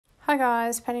Hi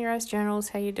guys, Penny Rose Journals,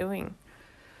 how you doing?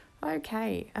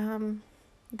 Okay,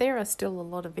 there are still a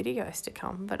lot of videos to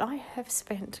come, but I have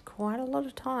spent quite a lot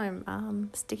of time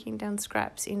sticking down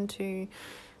scraps into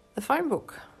the phone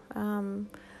book.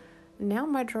 Now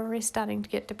my drawer is starting to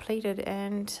get depleted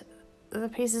and the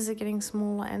pieces are getting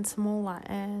smaller and smaller,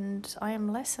 and I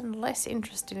am less and less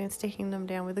interested in sticking them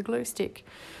down with a glue stick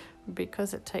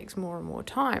because it takes more and more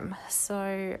time.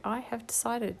 So I have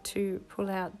decided to pull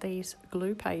out these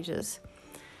glue pages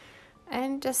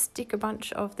and just stick a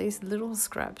bunch of these little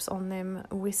scraps on them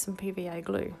with some PVA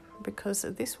glue, because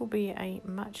this will be a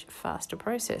much faster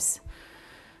process.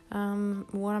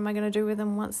 What am I going to do with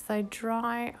them once they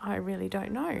dry? I really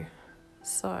don't know.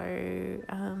 So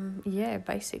yeah,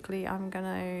 basically I'm going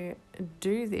to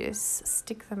do this,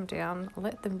 stick them down,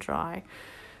 let them dry,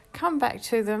 come back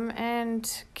to them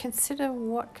and consider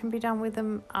what can be done with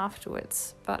them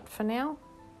afterwards. But for now,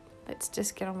 let's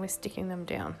just get on with sticking them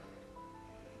down.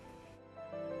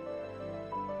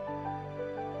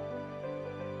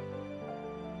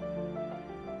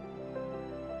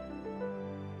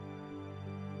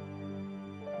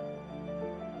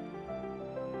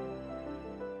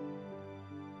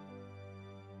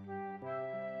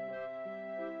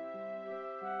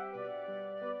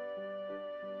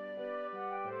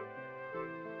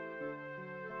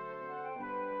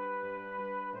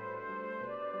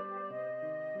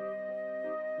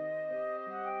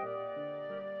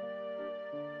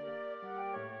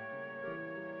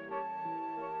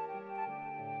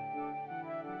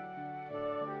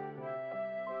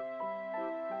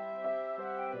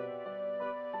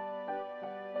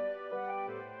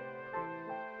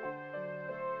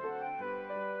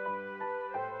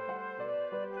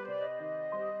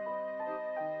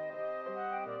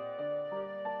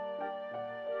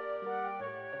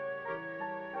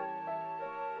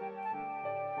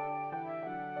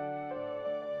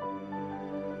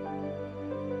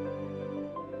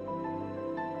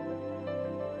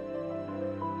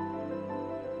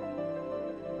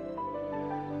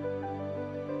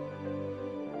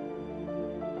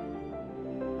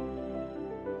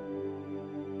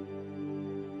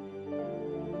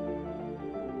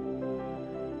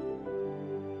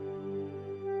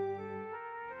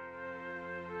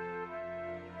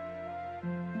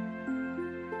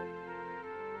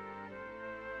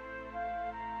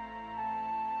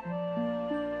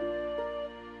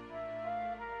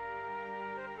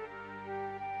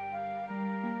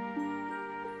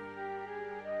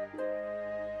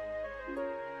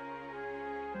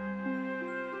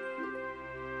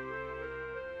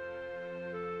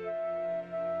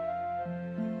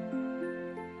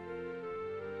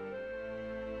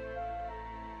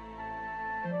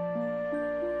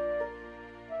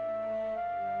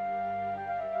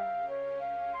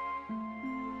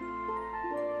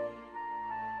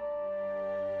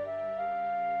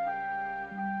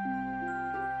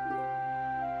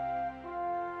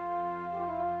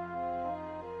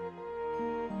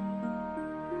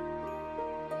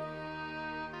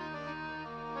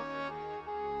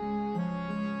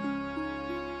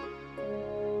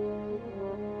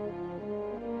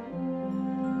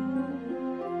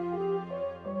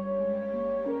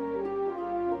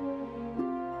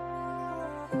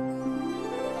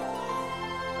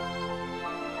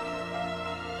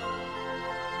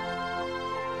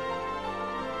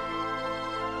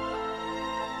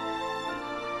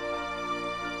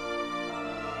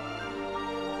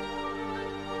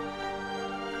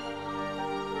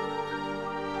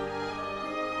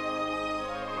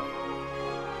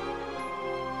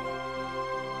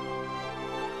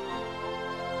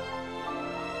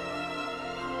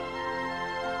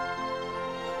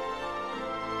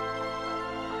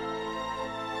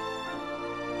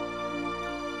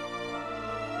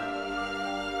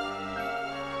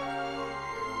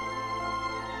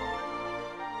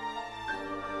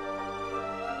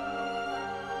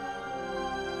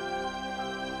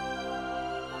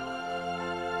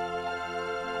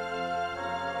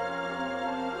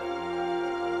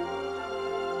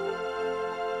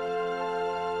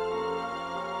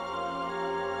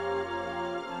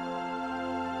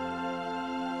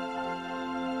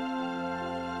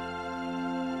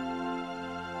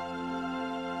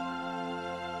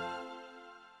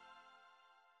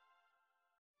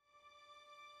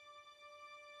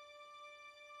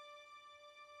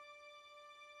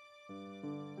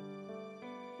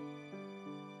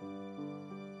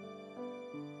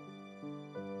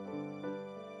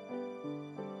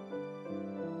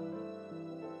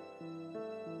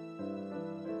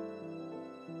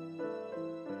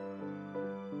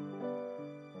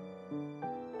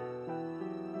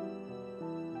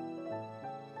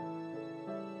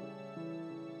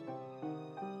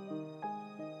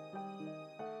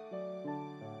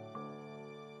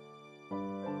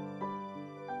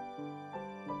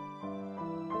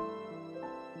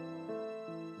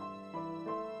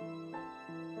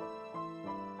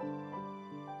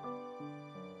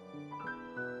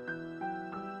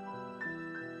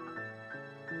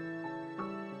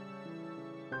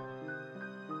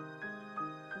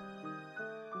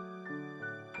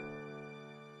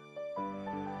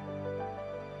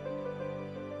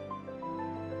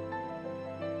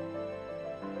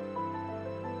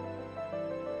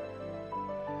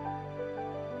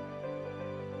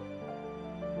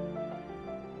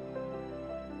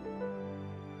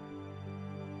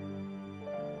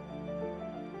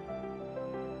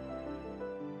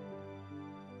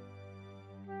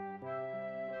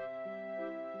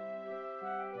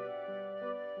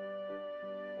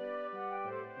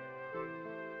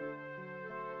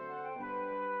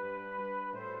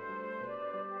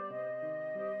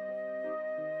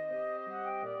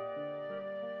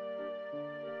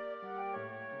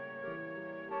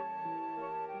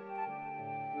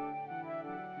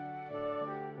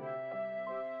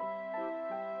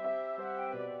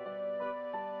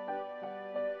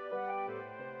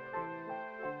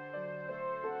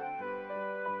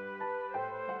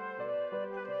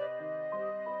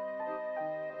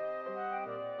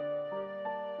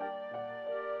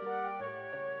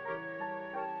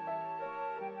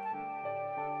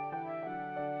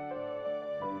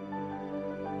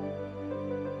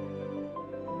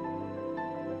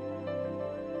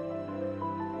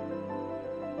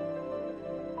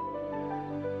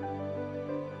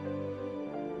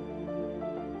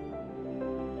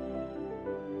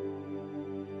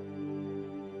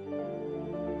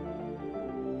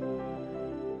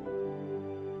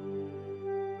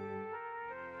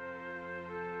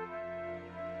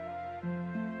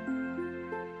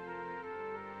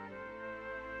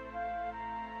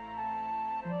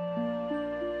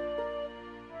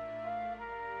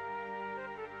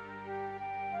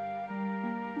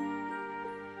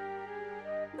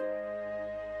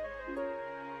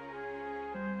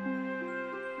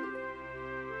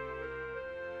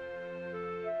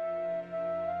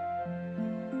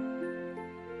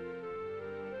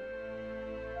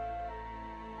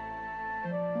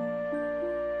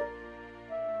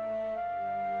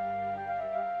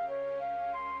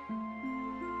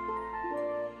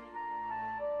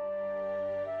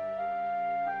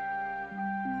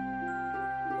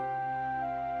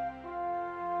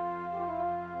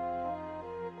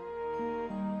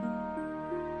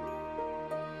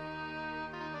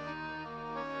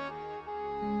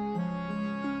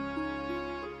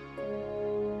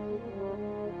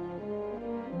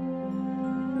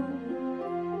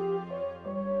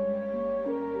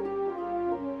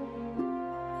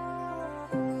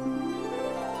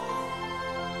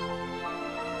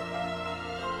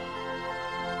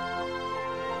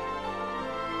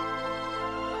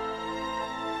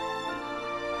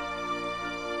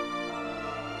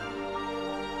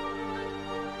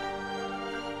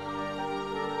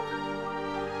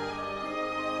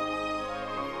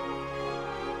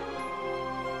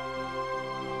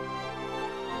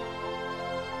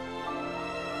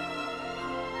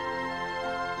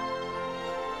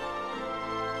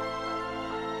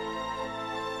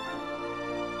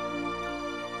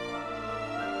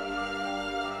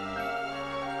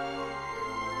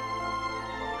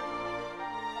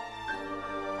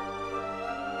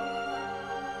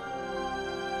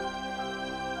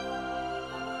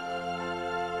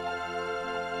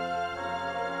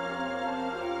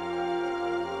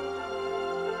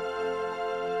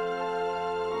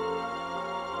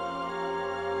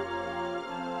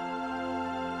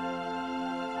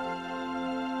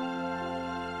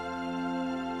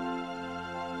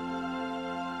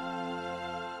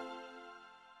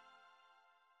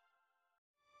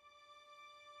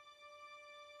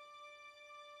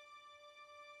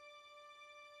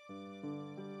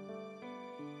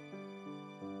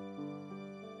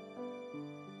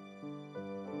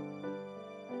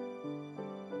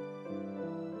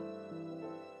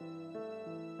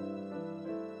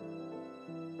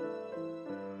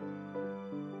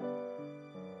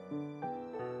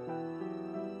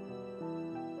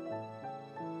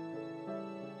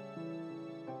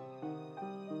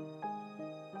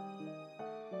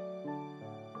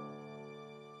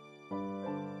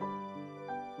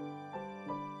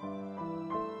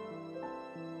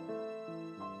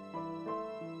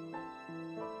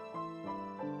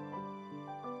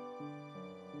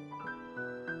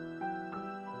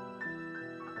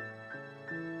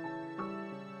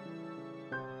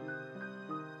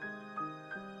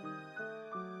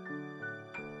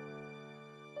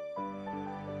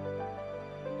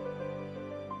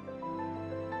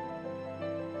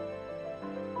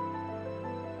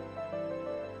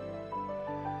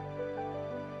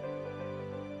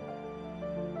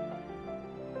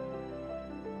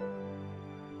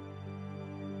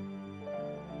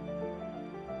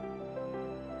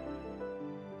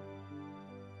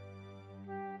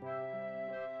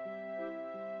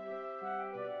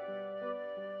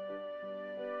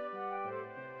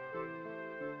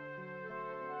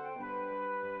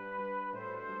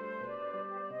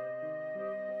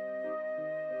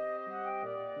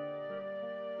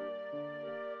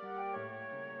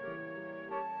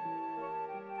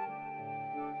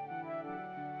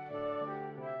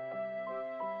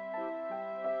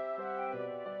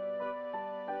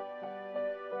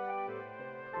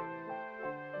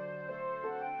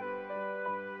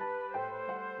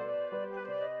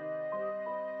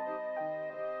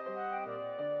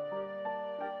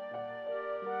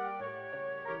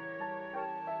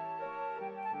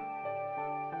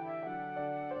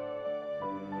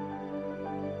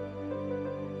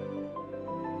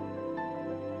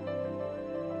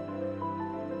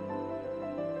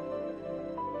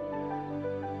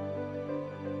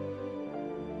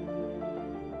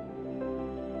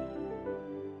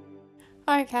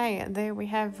 Okay, there we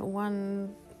have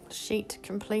one sheet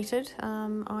completed.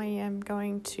 I am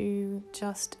going to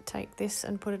just take this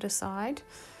and put it aside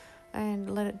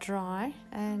and let it dry,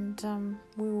 and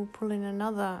we will pull in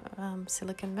another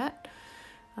silicone mat.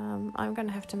 I'm going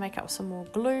to have to make up some more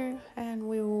glue and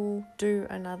we will do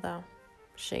another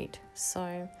sheet.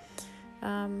 So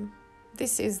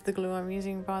this is the glue I'm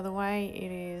using, by the way.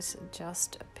 It is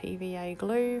just PVA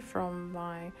glue from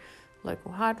my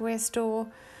local hardware store,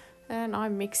 and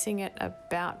I'm mixing it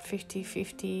about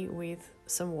 50-50 with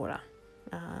some water.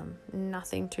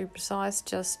 Nothing too precise,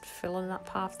 just filling up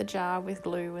half the jar with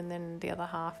glue and then the other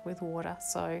half with water.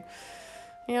 So,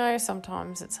 you know,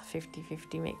 sometimes it's a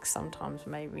 50-50 mix, sometimes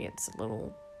maybe it's a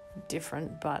little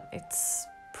different, but it's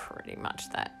pretty much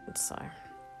that. So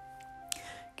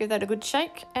give that a good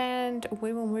shake and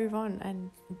we will move on and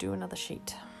do another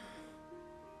sheet.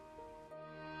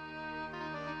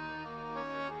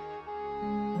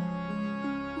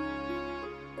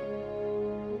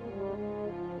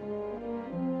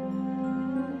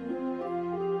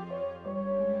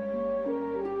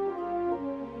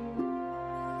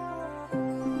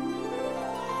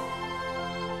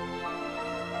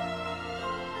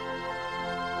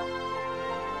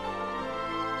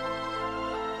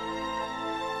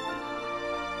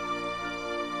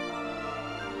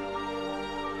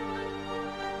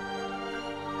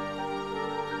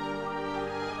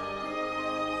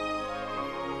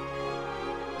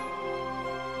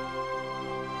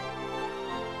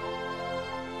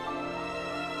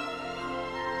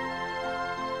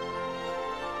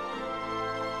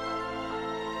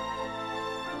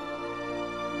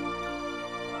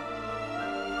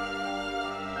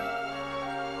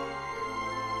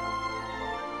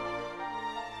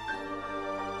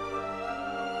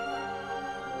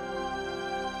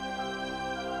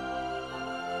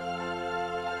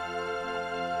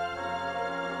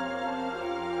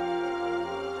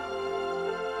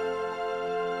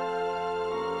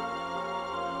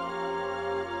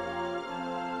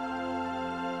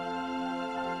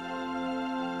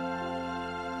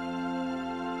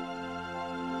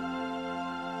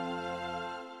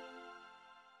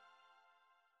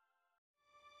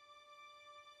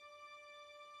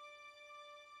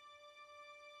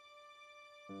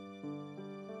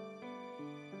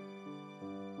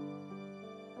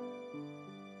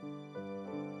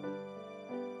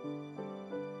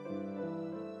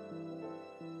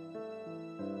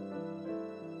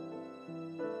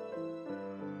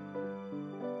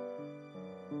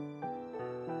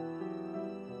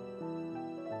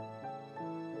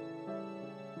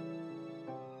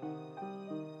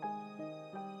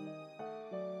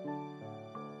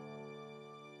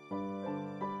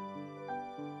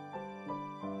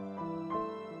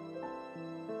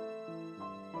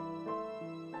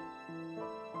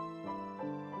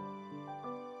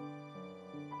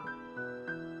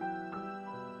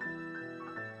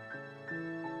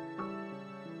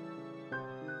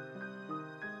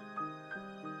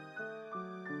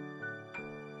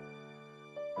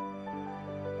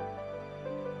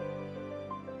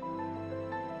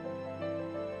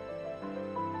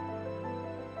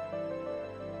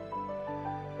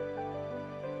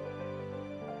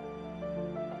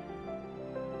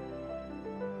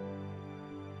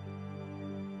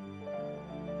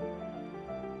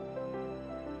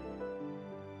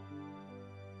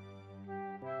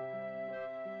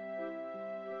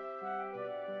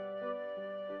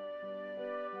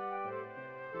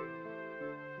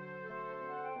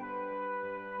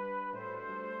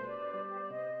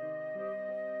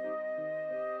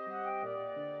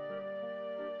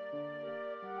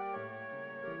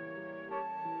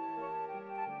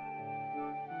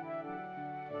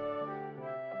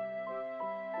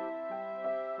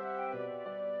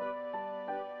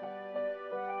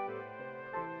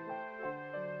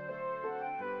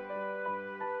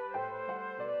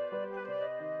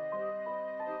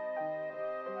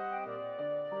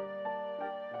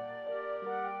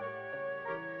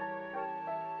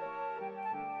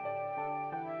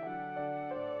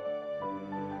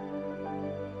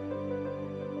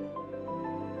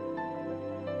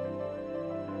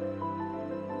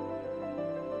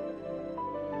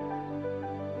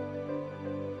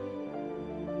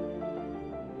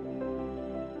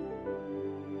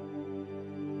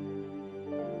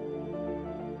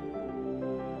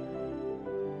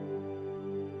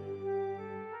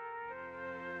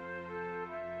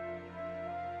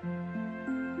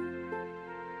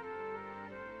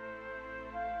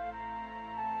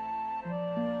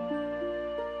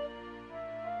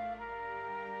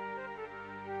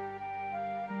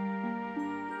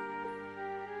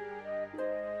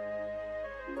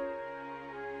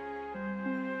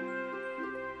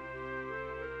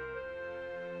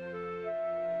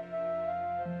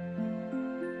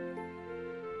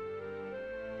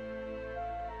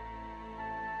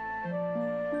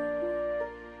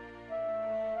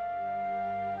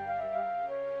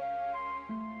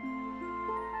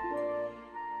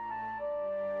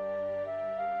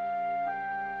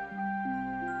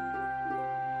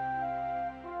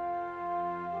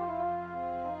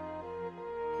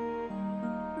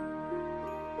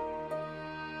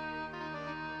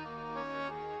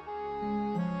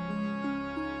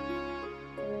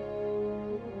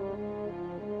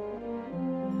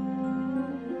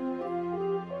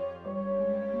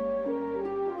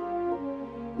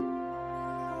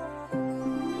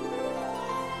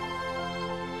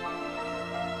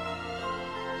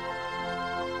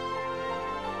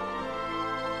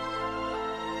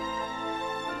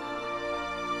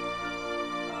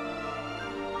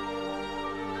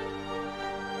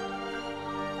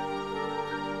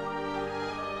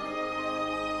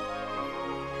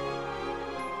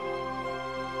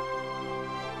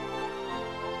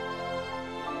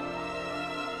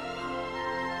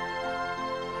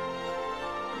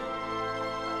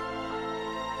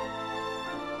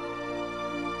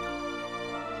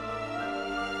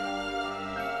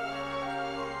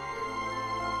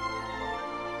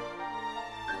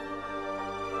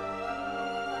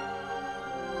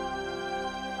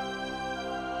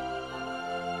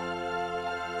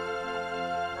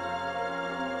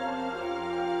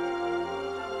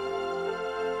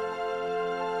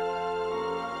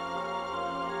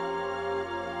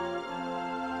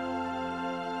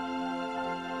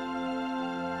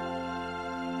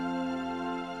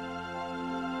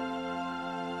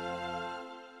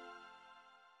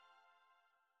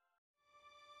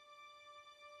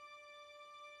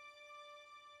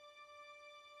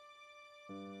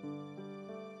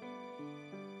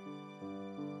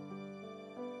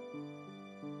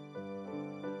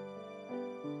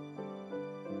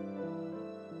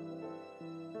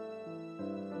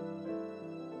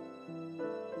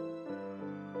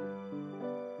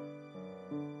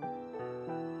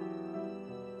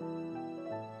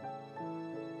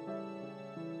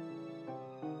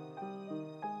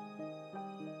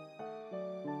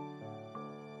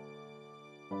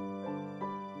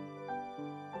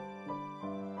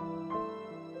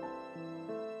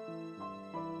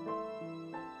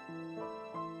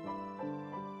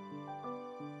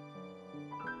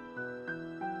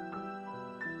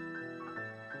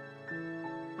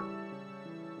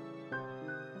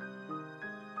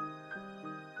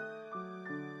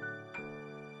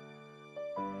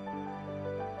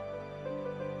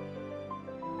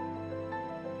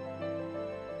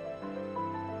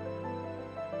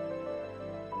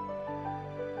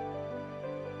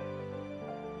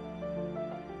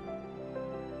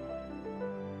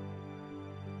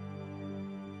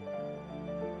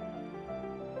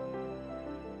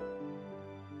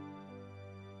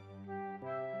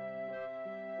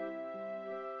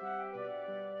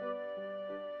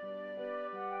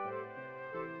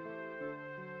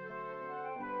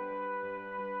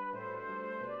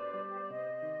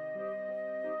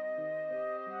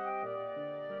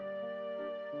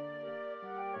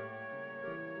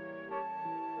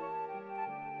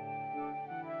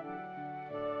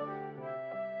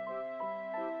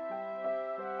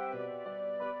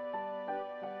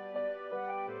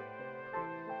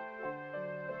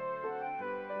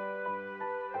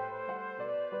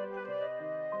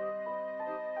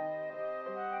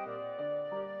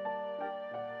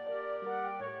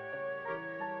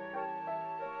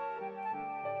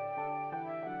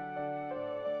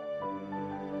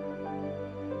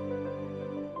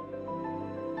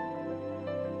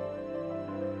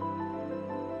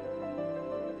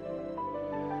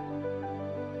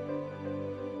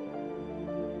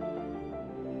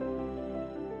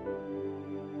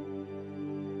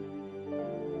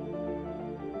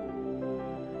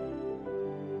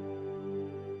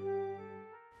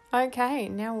 Okay,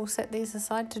 now we'll set these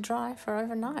aside to dry for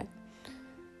overnight.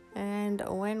 And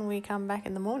when we come back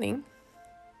in the morning,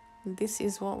 this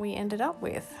is what we ended up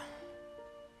with.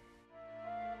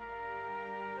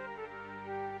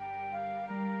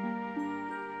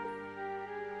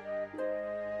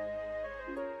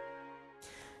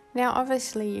 Now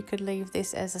obviously you could leave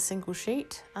this as a single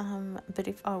sheet, but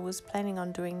if I was planning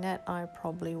on doing that, I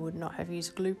probably would not have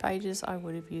used glue pages. I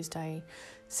would have used a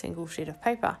single sheet of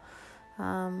paper.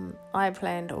 I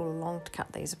planned all along to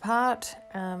cut these apart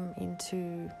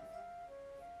into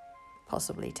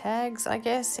possibly tags, I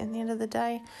guess, in the end of the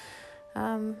day.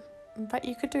 But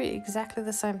you could do exactly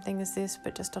the same thing as this,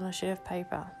 but just on a sheet of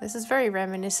paper. This is very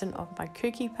reminiscent of my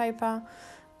cookie paper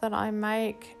that I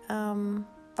make,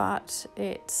 but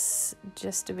it's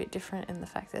just a bit different in the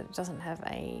fact that it doesn't have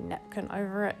a napkin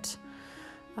over it,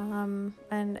 and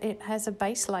it has a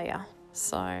base layer.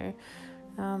 So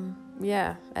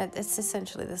yeah, it's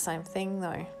essentially the same thing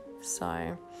though. So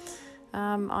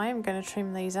I am going to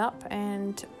trim these up,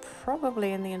 and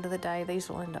probably in the end of the day these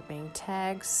will end up being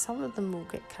tags. Some of them will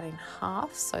get cut in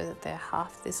half so that they're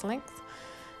half this length.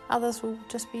 Others will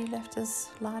just be left as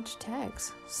large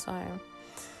tags. So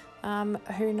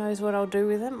who knows what I'll do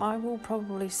with them. I will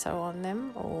probably sew on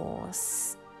them or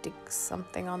stick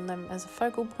something on them as a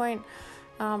focal point.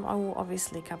 I will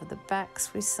obviously cover the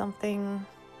backs with something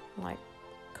like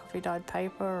coffee dyed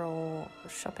paper or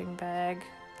shopping bag,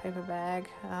 paper bag,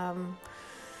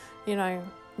 you know,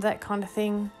 that kind of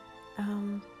thing.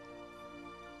 And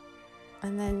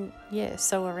then, yeah,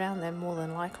 sew around them more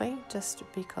than likely, just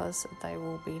because they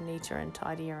will be neater and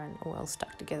tidier and well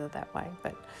stuck together that way.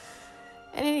 But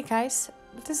in any case,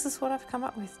 this is what I've come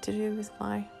up with to do with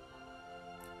my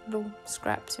little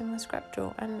scraps in my scrap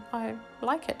drawer, and I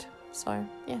like it. So,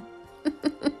 yeah,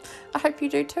 I hope you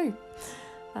do too.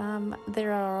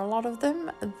 There are a lot of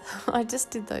them. I just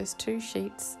did those 2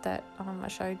 sheets that I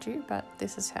showed you, but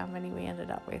this is how many we ended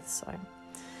up with. So,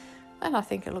 and I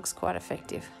think it looks quite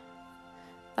effective.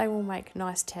 They will make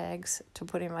nice tags to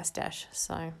put in my stash.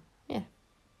 So, yeah.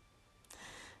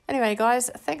 Anyway, guys,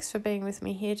 thanks for being with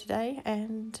me here today,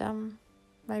 and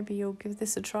maybe you'll give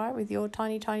this a try with your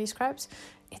tiny, tiny scraps.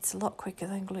 It's a lot quicker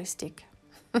than glue stick.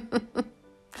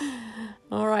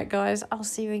 All right, guys, I'll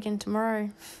see you again tomorrow.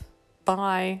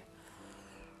 Bye.